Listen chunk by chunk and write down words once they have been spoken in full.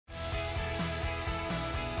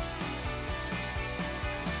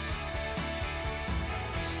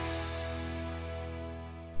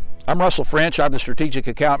I'm Russell French. I'm the Strategic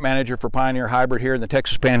Account Manager for Pioneer Hybrid here in the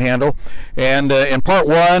Texas Panhandle. And in part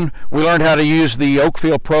one, we learned how to use the oak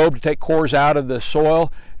field probe to take cores out of the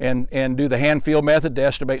soil and do the hand feel method to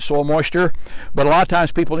estimate soil moisture. But a lot of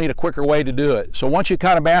times people need a quicker way to do it. So once you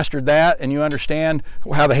kind of mastered that and you understand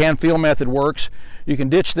how the hand feel method works, you can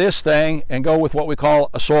ditch this thing and go with what we call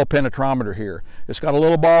a soil penetrometer here. It's got a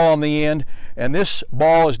little ball on the end, and this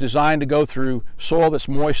ball is designed to go through soil that's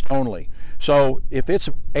moist only. So if it's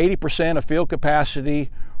 80% of field capacity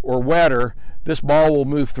or wetter, this ball will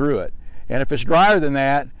move through it. And if it's drier than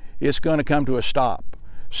that, it's going to come to a stop.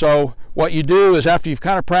 So what you do is, after you've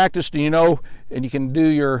kind of practiced and you know, and you can do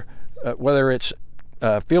your, whether it's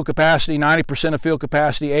field capacity, 90% of field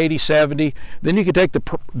capacity, 80, 70, then you can take the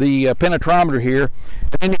penetrometer here,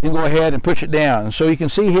 and then you can go ahead and push it down. And so you can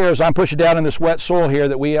see here, as I'm pushing down in this wet soil here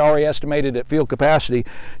that we already estimated at field capacity,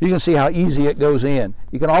 you can see how easy it goes in.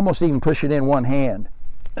 You can almost even push it in one hand.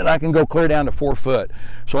 And I can go clear down to 4 foot.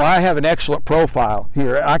 So I have an excellent profile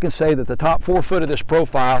here. I can say that the top 4 foot of this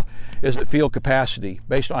profile is at field capacity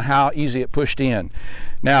based on how easy it pushed in.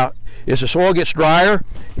 Now, as the soil gets drier,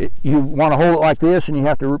 you want to hold it like this and you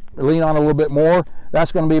have to lean on it a little bit more.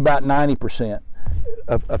 That's going to be about 90%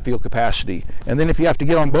 of field capacity. And then if you have to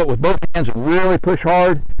get on with both hands and really push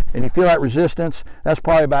hard and you feel that resistance, that's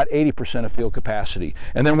probably about 80% of field capacity.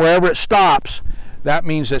 And then wherever it stops, that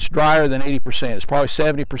means it's drier than 80%. It's probably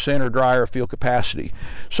 70% or drier of field capacity.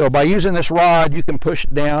 So by using this rod, you can push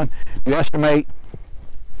it down. You estimate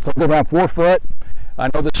around 4 foot. I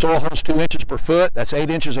know the soil holds 2 inches per foot. That's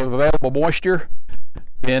 8 inches of available moisture.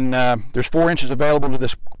 And there's 4 inches available to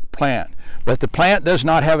this plant. But the plant does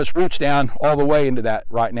not have its roots down all the way into that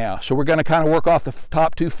right now. So we're going to kind of work off the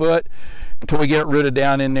top 2 foot until we get it rooted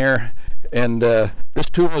down in there. And this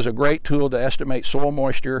tool is a great tool to estimate soil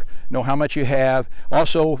moisture, know how much you have.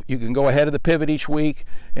 Also, you can go ahead of the pivot each week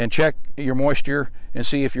and check your moisture and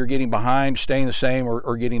see if you're getting behind, staying the same,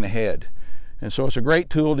 or getting ahead. And so it's a great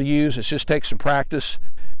tool to use. It just takes some practice.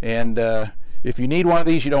 And if you need one of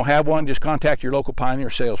these, you don't have one, just contact your local Pioneer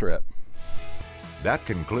sales rep. That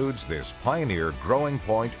concludes this Pioneer Growing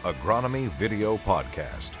Point Agronomy video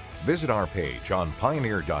podcast. Visit our page on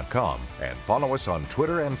pioneer.com and follow us on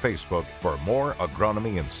Twitter and Facebook for more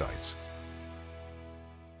agronomy insights.